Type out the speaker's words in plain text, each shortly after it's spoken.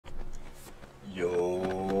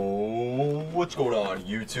What's going on,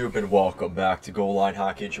 YouTube, and welcome back to Goal Line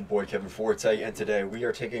Hockey. It's your boy Kevin Forte, and today we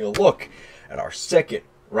are taking a look at our second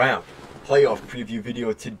round playoff preview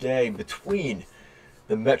video today between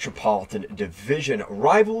the Metropolitan Division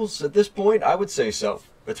rivals. At this point, I would say so.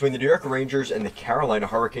 Between the New York Rangers and the Carolina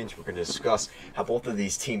Hurricanes, we're going to discuss how both of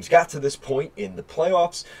these teams got to this point in the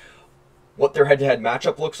playoffs, what their head-to-head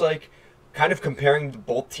matchup looks like, kind of comparing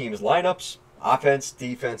both teams' lineups, offense,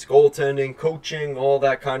 defense, goaltending, coaching, all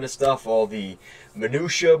that kind of stuff, all the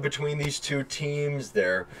minutia between these two teams.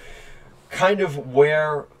 They're kind of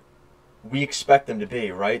where we expect them to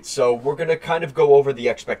be, right? So we're going to kind of go over the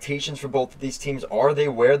expectations for both of these teams. Are they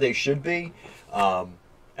where they should be? And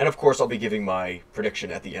of course, I'll be giving my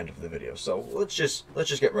prediction at the end of the video. So let's just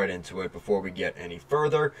get right into it before we get any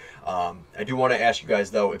further. I do want to ask you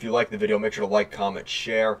guys, though, if you like the video, make sure to like, comment,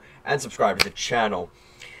 share, and subscribe to the channel.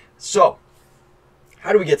 So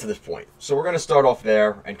how do we get to this point? So we're going to start off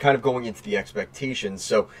there and kind of going into the expectations.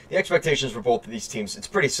 So the expectations for both of these teams, it's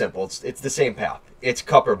pretty simple. It's the same path. It's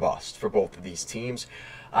cup or bust for both of these teams.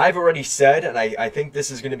 I've already said, and I think this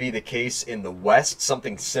is going to be the case in the West,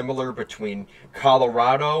 something similar between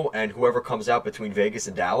Colorado and whoever comes out between Vegas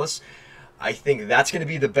and Dallas. I think that's going to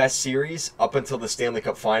be the best series up until the Stanley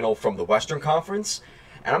Cup Final from the Western Conference.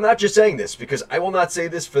 And I'm not just saying this because I will not say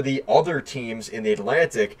this for the other teams in the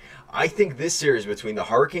Atlantic. I think this series between the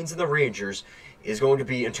Hurricanes and the Rangers is going to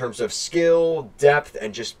be, in terms of skill, depth,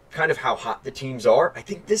 and just kind of how hot the teams are, I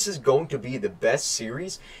think this is going to be the best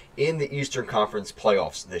series in the Eastern Conference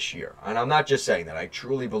playoffs this year. And I'm not just saying that. I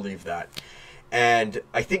truly believe that. And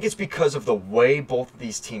I think it's because of the way both of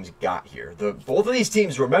these teams got here. Both of these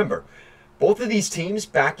teams, remember, both of these teams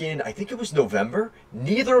back in, I think it was November,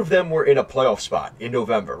 neither of them were in a playoff spot in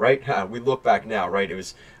November, right? We look back now, right? It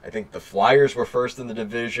was, I think the Flyers were first in the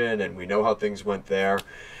division, and we know how things went there.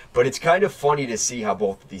 But it's kind of funny to see how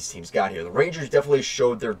both of these teams got here. The Rangers definitely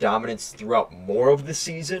showed their dominance throughout more of the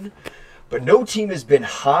season, but no team has been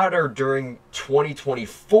hotter during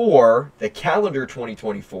 2024, the calendar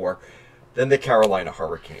 2024, than the Carolina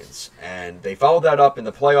Hurricanes. And they followed that up in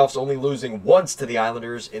the playoffs, only losing once to the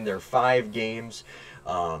Islanders in their 5 games.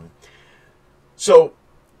 So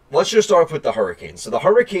let's just start off with the Hurricanes. So the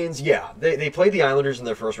Hurricanes, yeah, they played the Islanders in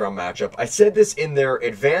their first round matchup. I said this in their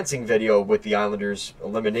advancing video with the Islanders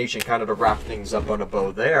elimination, kind of to wrap things up on a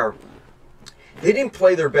bow there. They didn't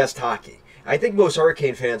play their best hockey. I think most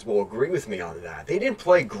Hurricane fans will agree with me on that. They didn't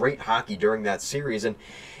play great hockey during that series, and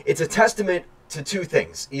it's a testament to two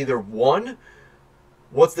things. Either one,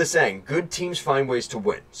 what's the saying? Good teams find ways to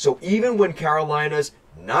win. So even when Carolina's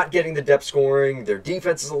not getting the depth scoring, their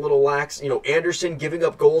defense is a little lax, Anderson giving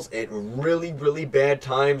up goals at really, really bad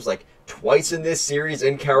times, like twice in this series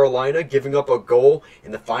in Carolina, giving up a goal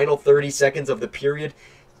in the final 30 seconds of the period.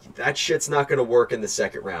 That shit's not going to work in the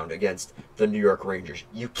second round against the New York Rangers.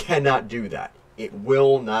 You cannot do that. It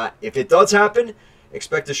will not. If it does happen,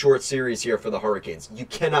 expect a short series here for the Hurricanes. You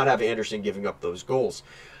cannot have Anderson giving up those goals.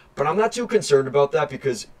 But I'm not too concerned about that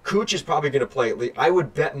because Kuch is probably going to play at least. I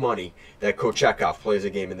would bet money that Kochetkov plays a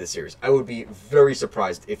game in this series. I would be very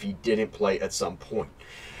surprised if he didn't play at some point,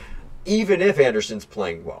 even if Anderson's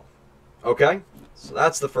playing well. Okay? So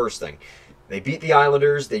that's the first thing. They beat the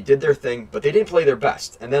Islanders, they did their thing, but they didn't play their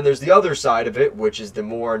best. And then there's the other side of it, which is the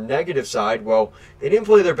more negative side. Well, they didn't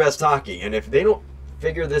play their best hockey. And if they don't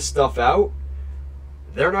figure this stuff out,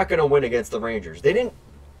 they're not going to win against the Rangers. They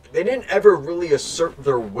didn't ever really assert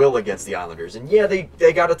their will against the Islanders. And yeah,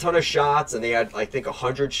 they got a ton of shots, and they had, I think,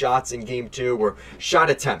 100 shots in Game 2, or shot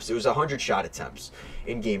attempts. It was 100 shot attempts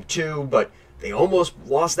in Game 2, but they almost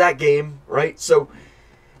lost that game, right? So,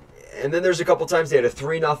 and then there's a couple times they had a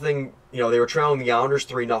 3-0, they were trailing the Islanders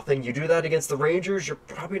 3-0. You do that against the Rangers, you're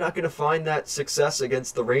probably not going to find that success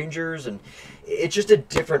against the Rangers, and it's just a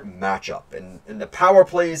different matchup. And the power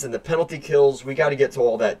plays and the penalty kills, we got to get to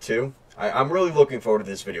all that too. I'm really looking forward to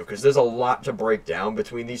this video because there's a lot to break down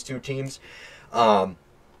between these two teams. And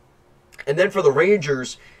then for the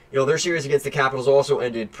Rangers, their series against the Capitals also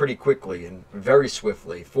ended pretty quickly and very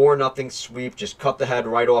swiftly. 4-0 sweep, just cut the head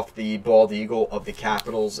right off the bald eagle of the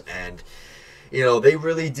Capitals. And, they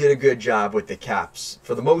really did a good job with the Caps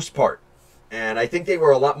for the most part. And I think they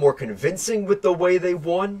were a lot more convincing with the way they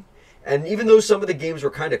won. And even though some of the games were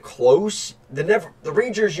kind of close, the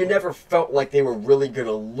Rangers, you never felt like they were really going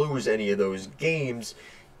to lose any of those games,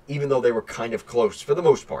 even though they were kind of close for the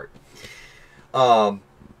most part.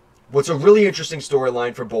 What's a really interesting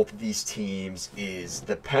storyline for both of these teams is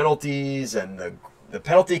the penalties and the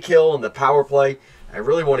penalty kill and the power play. I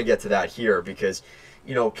really want to get to that here because,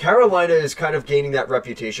 Carolina is kind of gaining that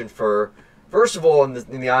reputation for, first of all, in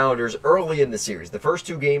the Islanders early in the series. The first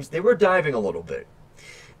 2 games, they were diving a little bit.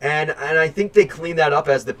 And I think they cleaned that up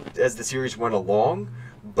as the series went along.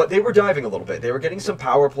 But they were diving a little bit. They were getting some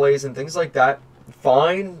power plays and things like that.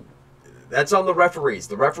 Fine. That's on the referees.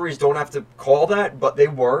 The referees don't have to call that, but they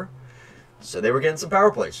were. So they were getting some power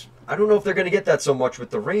plays. I don't know if they're going to get that so much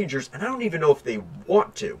with the Rangers, and I don't even know if they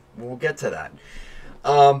want to. We'll get to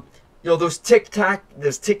that. Those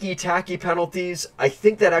ticky-tacky penalties, I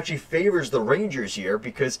think that actually favors the Rangers here,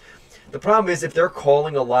 because the problem is if they're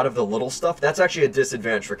calling a lot of the little stuff, that's actually a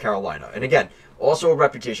disadvantage for Carolina. And again, also a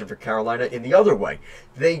reputation for Carolina in the other way.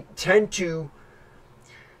 They tend to...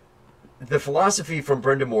 The philosophy from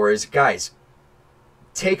Brendan Moore is, guys,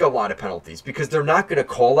 take a lot of penalties because they're not going to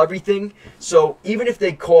call everything. So even if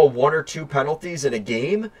they call 1 or 2 penalties in a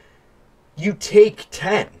game, you take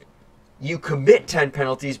 10. You commit 10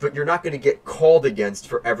 penalties, but you're not going to get called against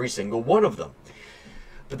for every single one of them.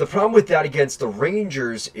 But the problem with that against the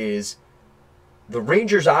Rangers is the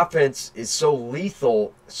Rangers offense is so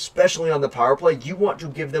lethal, especially on the power play. You want to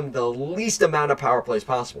give them the least amount of power plays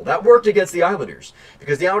possible. That worked against the Islanders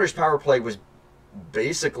because the Islanders power play was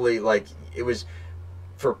basically like, it was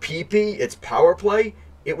for PP, it's power play.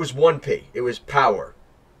 It was 1P. It was power.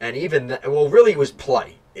 And even, well, really it was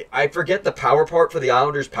play. I forget the power part for the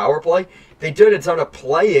Islanders power play. They did a ton of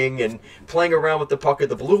playing and playing around with the puck at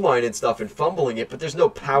the blue line and stuff and fumbling it, but there's no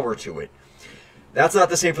power to it. That's not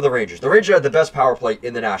the same for the Rangers. The Rangers had the best power play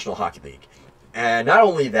in the National Hockey League. And not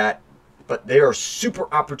only that, but they are super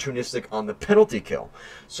opportunistic on the penalty kill.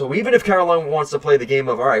 So even if Carolina wants to play the game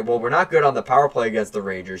of, all right, well, we're not good on the power play against the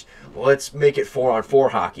Rangers, well, let's make it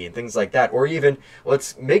 4-on-4 hockey and things like that. Or even,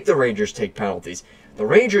 let's make the Rangers take penalties. The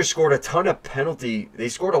Rangers scored a ton of they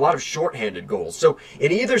scored a lot of shorthanded goals. So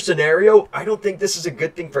in either scenario, I don't think this is a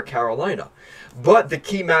good thing for Carolina. But the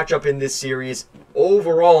key matchup in this series,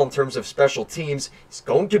 overall in terms of special teams, is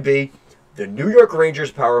going to be the New York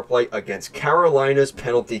Rangers power play against Carolina's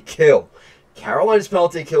penalty kill. Carolina's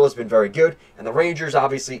penalty kill has been very good, and the Rangers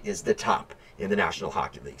obviously is the top in the National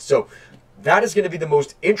Hockey League. So that is going to be the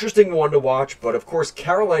most interesting one to watch, but of course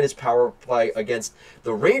Carolina's power play against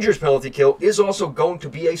the Rangers penalty kill is also going to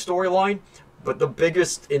be a storyline, but the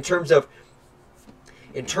biggest in terms of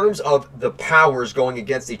the powers going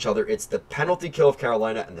against each other, it's the penalty kill of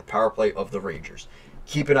Carolina and the power play of the Rangers.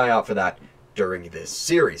 Keep an eye out for that during this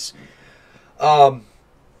series.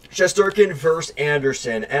 Shesterkin versus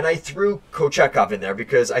Anderson, and I threw Kochetkov in there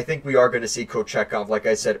because I think we are going to see Kochetkov, like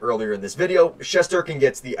I said earlier in this video. Shesterkin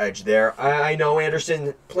gets the edge there. I know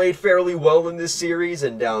Anderson played fairly well in this series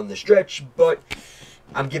and down the stretch, but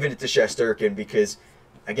I'm giving it to Shesterkin because,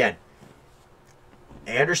 again,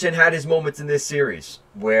 Anderson had his moments in this series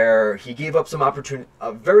where he gave up some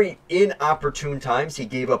very inopportune times. He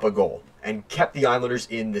gave up a goal and kept the Islanders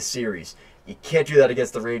in the series. You can't do that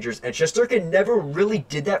against the Rangers. And Shesterkin never really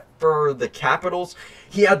did that for the Capitals.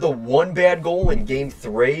 He had the one bad goal in Game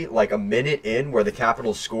 3, like a minute in, where the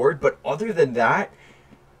Capitals scored. But other than that,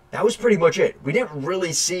 that was pretty much it. We didn't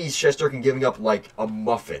really see Shesterkin giving up like a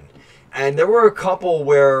muffin. And there were a couple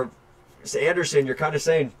where Anderson, you're kind of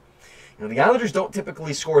saying, the Islanders don't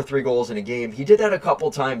typically score 3 goals in a game. He did that a couple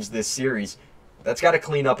times this series. That's got to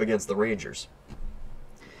clean up against the Rangers.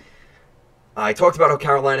 I talked about how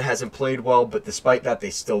Carolina hasn't played well, but despite that, they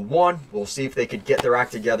still won. We'll see if they could get their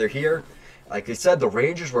act together here. Like I said, the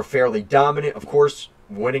Rangers were fairly dominant. Of course,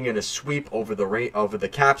 winning in a sweep over the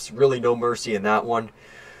Caps. Really no mercy in that one.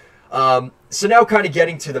 So now kind of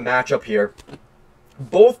getting to the matchup here.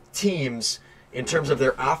 Both teams, in terms of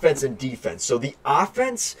their offense and defense. So the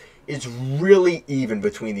offense is really even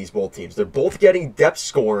between these both teams. They're both getting depth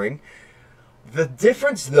scoring. The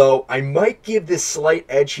difference, though, I might give this slight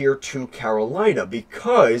edge here to Carolina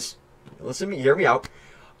because, hear me out,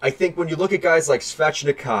 I think when you look at guys like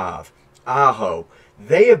Svechnikov, Aho,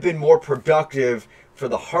 they have been more productive for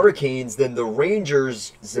the Hurricanes than the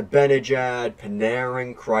Rangers, Zibanejad,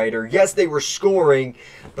 Panarin, Kreider. Yes, they were scoring,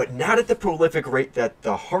 but not at the prolific rate that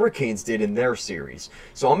the Hurricanes did in their series.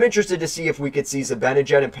 So I'm interested to see if we could see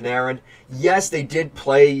Zibanejad and Panarin. Yes, they did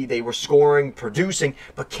play, they were scoring, producing,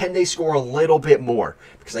 but can they score a little bit more?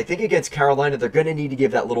 Because I think against Carolina, they're going to need to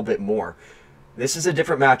give that little bit more. This is a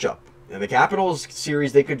different matchup. In the Capitals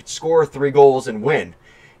series, they could score 3 goals and win.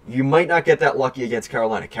 You might not get that lucky against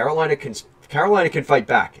Carolina. Carolina can fight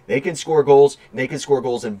back. They can score goals, and they can score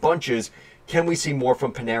goals in bunches. Can we see more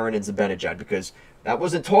from Panarin and Zibanejad? Because that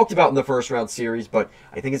wasn't talked about in the first round series, but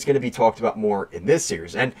I think it's going to be talked about more in this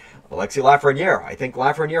series. And Alexis Lafreniere. I think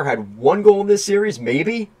Lafreniere had 1 goal in this series,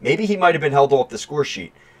 maybe. Maybe he might have been held off the score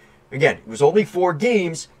sheet. Again, it was only 4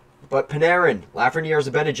 games, But Panarin, Lafreniere,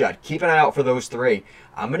 Zibanejad, keep an eye out for those three.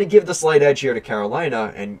 I'm going to give the slight edge here to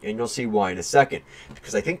Carolina, and you'll see why in a second.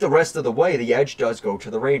 Because I think the rest of the way, the edge does go to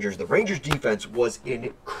the Rangers. The Rangers' defense was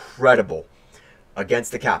incredible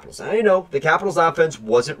against the Capitals. And I know the Capitals' offense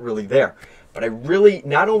wasn't really there. But I really,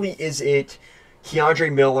 not only is it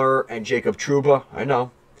Keandre Miller and Jacob Trouba, I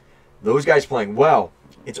know, those guys playing well,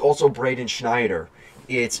 it's also Braden Schneider.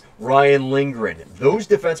 It's Ryan Lindgren. Those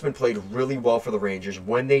defensemen played really well for the Rangers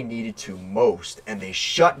when they needed to most, and they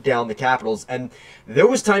shut down the Capitals. And there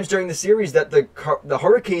was times during the series that the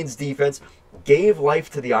Hurricanes defense gave life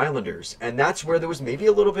to the Islanders, and that's where there was maybe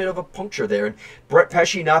a little bit of a puncture there. And Brett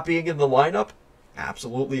Pesce not being in the lineup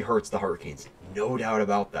absolutely hurts the Hurricanes, no doubt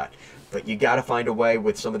about that. But you got to find a way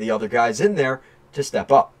with some of the other guys in there to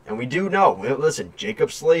step up. And we do know, listen,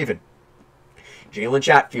 Jacob Slavin, Jalen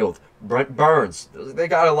Chatfield, Brent Burns, they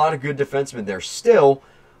got a lot of good defensemen there still,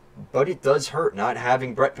 but it does hurt not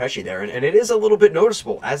having Brett Pesce there. And it is a little bit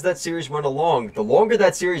noticeable as that series went along. The longer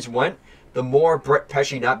that series went, the more Brett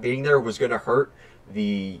Pesce not being there was going to hurt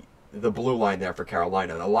the blue line there for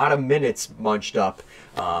Carolina. A lot of minutes munched up,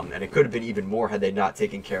 and it could have been even more had they not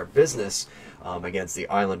taken care of business against the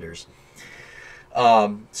Islanders. So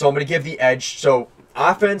I'm going to give the edge. So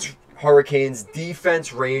offense, Hurricanes,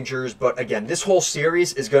 defense, Rangers. But again, this whole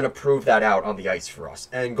series is going to prove that out on the ice for us.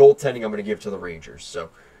 And goaltending, I'm going to give to the Rangers. So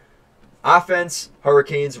offense,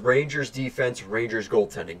 Hurricanes, Rangers, defense, Rangers,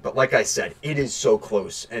 goaltending. But like I said, it is so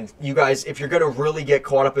close. And you guys, if you're going to really get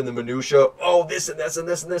caught up in the minutia, oh, this and this and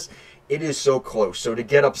this and this, it is so close. So to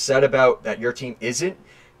get upset about that your team isn't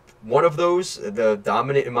one of those, the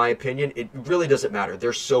dominant in my opinion, it really doesn't matter.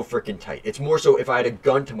 They're so freaking tight. It's more so if I had a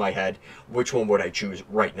gun to my head, which one would I choose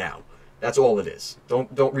right now? That's all it is.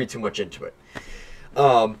 Don't read too much into it.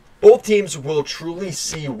 Both teams will truly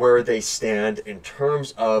see where they stand in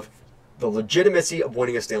terms of the legitimacy of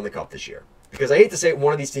winning a Stanley Cup this year. Because I hate to say it,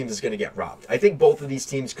 one of these teams is going to get robbed. I think both of these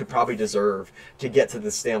teams could probably deserve to get to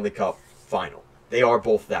the Stanley Cup final. They are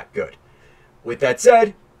both that good. With that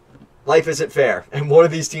said, life isn't fair, and one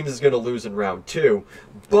of these teams is going to lose in round 2.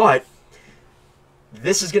 But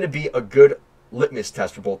this is going to be a good litmus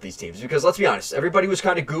test for both these teams. Because let's be honest, everybody was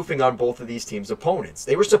kind of goofing on both of these teams' opponents.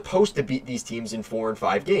 They were supposed to beat these teams in 4 and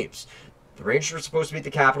 5 games. The Rangers were supposed to beat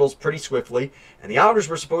the Capitals pretty swiftly, and the Islanders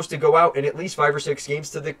were supposed to go out in at least 5 or 6 games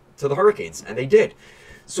to the Hurricanes, and they did.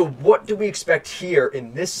 So what do we expect here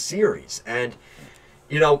in this series? And,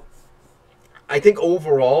 you know, I think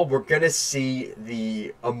overall we're going to see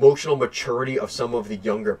the emotional maturity of some of the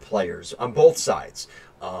younger players on both sides.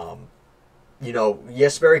 You know,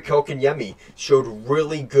 Jesperi Kotkaniemi showed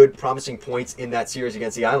really good, promising points in that series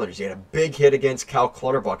against the Islanders. He had a big hit against Cal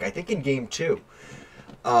Clutterbuck, I think in Game 2.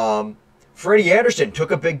 Freddie Anderson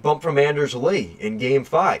took a big bump from Anders Lee in Game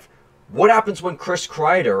 5. What happens when Chris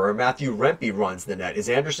Kreider or Matthew Rempe runs the net? Is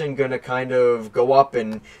Anderson going to kind of go up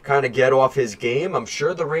and kind of get off his game? I'm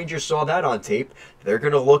sure the Rangers saw that on tape. They're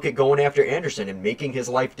going to look at going after Anderson and making his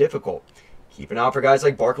life difficult. Keep an eye out for guys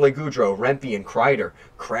like Barclay Goodrow, Rempe, and Kreider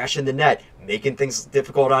crashing the net, making things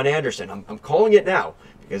difficult on Anderson. I'm calling it now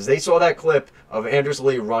because they saw that clip of Anders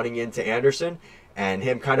Lee running into Anderson and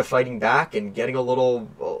him kind of fighting back and getting a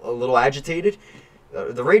little agitated.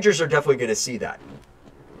 The Rangers are definitely going to see that.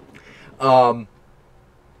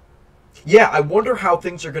 Yeah, I wonder how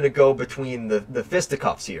things are going to go between the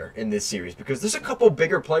fisticuffs here in this series, because there's a couple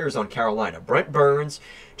bigger players on Carolina. Brent Burns,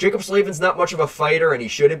 Jacob Slavin's not much of a fighter, and he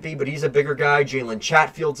shouldn't be, but he's a bigger guy. Jalen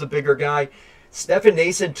Chatfield's a bigger guy. Stefan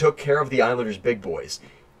Noesen took care of the Islanders' big boys.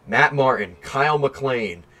 Matt Martin, Kyle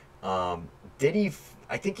McLean. I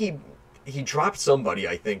think he dropped somebody,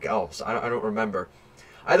 I think, else. I don't remember.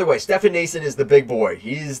 Either way, Stefan Noesen is the big boy.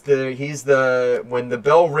 He's the when the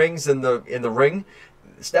bell rings in the ring,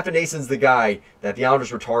 Stefan Noesen's the guy that the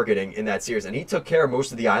Islanders were targeting in that series, and he took care of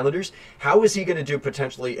most of the Islanders. How is he going to do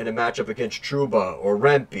potentially in a matchup against Trouba or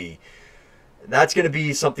Rempe? That's going to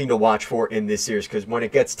be something to watch for in this series, because when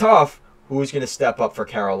it gets tough, who's going to step up for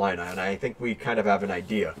Carolina? And I think we kind of have an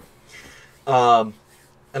idea. And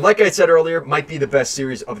like I said earlier, might be the best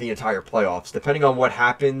series of the entire playoffs. Depending on what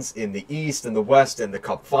happens in the East and the West and the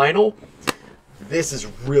Cup final, this is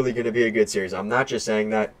really going to be a good series. I'm not just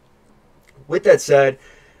saying that. With that said,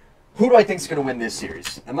 who do I think is going to win this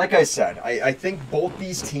series? And like I said, I think both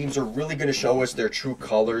these teams are really going to show us their true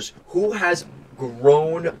colors. Who has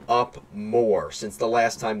grown up more since the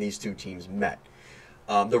last time these two teams met?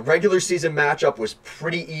 The regular season matchup was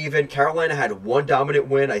pretty even. Carolina had one dominant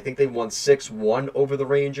win. I think they won 6-1 over the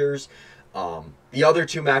Rangers. The other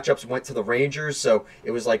two matchups went to the Rangers, so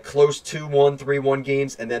it was like close 2-1, 3-1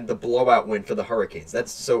 games, and then the blowout win for the Hurricanes.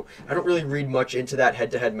 So I don't really read much into that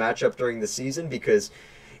head-to-head matchup during the season, because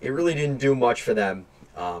it really didn't do much for them.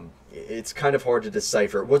 It's kind of hard to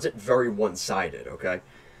decipher. It wasn't very one-sided, okay?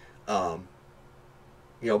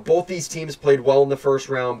 You know, both these teams played well in the first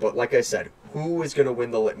round, but like I said, who is going to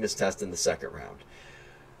win the litmus test in the second round?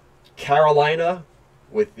 Carolina,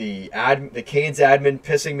 with the Canes admin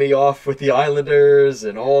pissing me off with the Islanders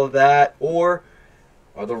and all of that, or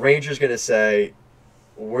are the Rangers going to say,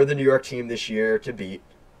 we're the New York team this year to beat,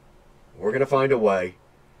 we're going to find a way,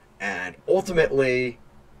 and ultimately,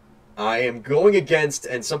 I am going against,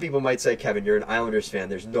 and some people might say, Kevin, you're an Islanders fan,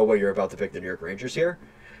 there's no way you're about to pick the New York Rangers here.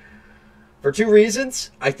 For two reasons.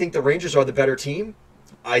 I think the Rangers are the better team.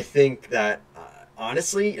 I think that,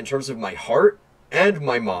 honestly, in terms of my heart and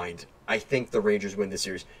my mind, I think the Rangers win this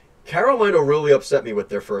series. Carolina really upset me with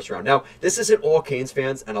their first round. Now, this isn't all Canes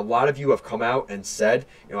fans, and a lot of you have come out and said,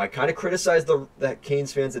 you know, I kind of criticized the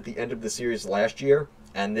Canes fans at the end of the series last year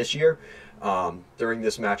and this year during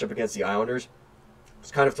this matchup against the Islanders. I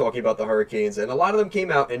was kind of talking about the Hurricanes, and a lot of them came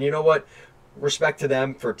out, and you know what? Respect to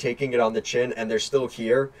them for taking it on the chin, and they're still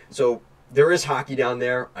here. So there is hockey down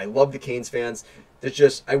there. I love the Canes fans. It's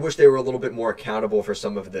just, I wish they were a little bit more accountable for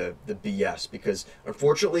some of the BS, because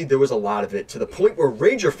unfortunately there was a lot of it, to the point where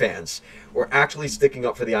Ranger fans were actually sticking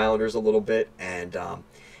up for the Islanders a little bit, and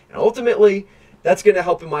ultimately that's going to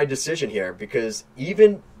help in my decision here, because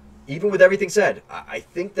even with everything said, I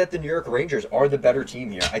think that the New York Rangers are the better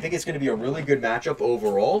team here. I think it's going to be a really good matchup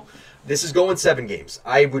overall. This is going 7 games.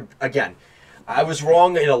 I was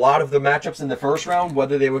wrong in a lot of the matchups in the first round,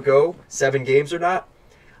 whether they would go 7 games or not.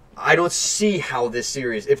 I don't see how this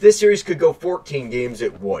series, if this series could go 14 games,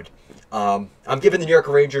 it would. I'm giving the New York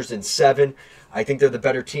Rangers in 7. I think they're the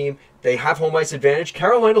better team. They have home ice advantage.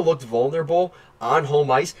 Carolina looked vulnerable on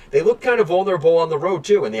home ice. They looked kind of vulnerable on the road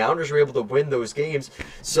too, and the Islanders were able to win those games.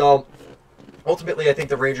 So ultimately, I think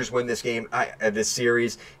the Rangers win this game, this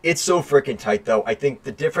series. It's so freaking tight, though. I think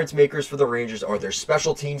the difference makers for the Rangers are their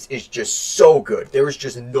special teams is just so good. There is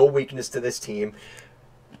just no weakness to this team.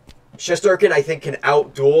 Shesterkin, I think, can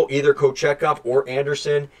outduel either Kochetkov or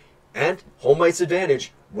Anderson, and home ice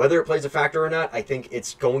advantage. Whether it plays a factor or not, I think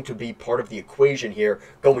it's going to be part of the equation here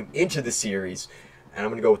going into the series. And I'm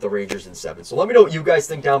going to go with the Rangers in 7. So let me know what you guys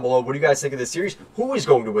think down below. What do you guys think of this series? Who is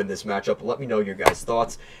going to win this matchup? Let me know your guys'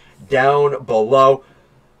 thoughts down below.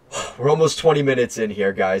 We're almost 20 minutes in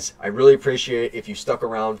here, guys. I really appreciate if you stuck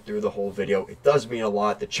around through the whole video. It does mean a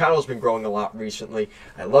lot. The channel's been growing a lot recently.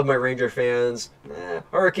 I love my Ranger fans,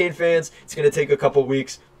 Hurricane fans. It's going to take a couple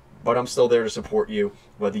weeks, but I'm still there to support you,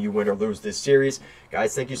 whether you win or lose this series.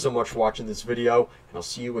 Guys, thank you so much for watching this video, and I'll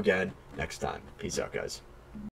see you again next time. Peace out, guys.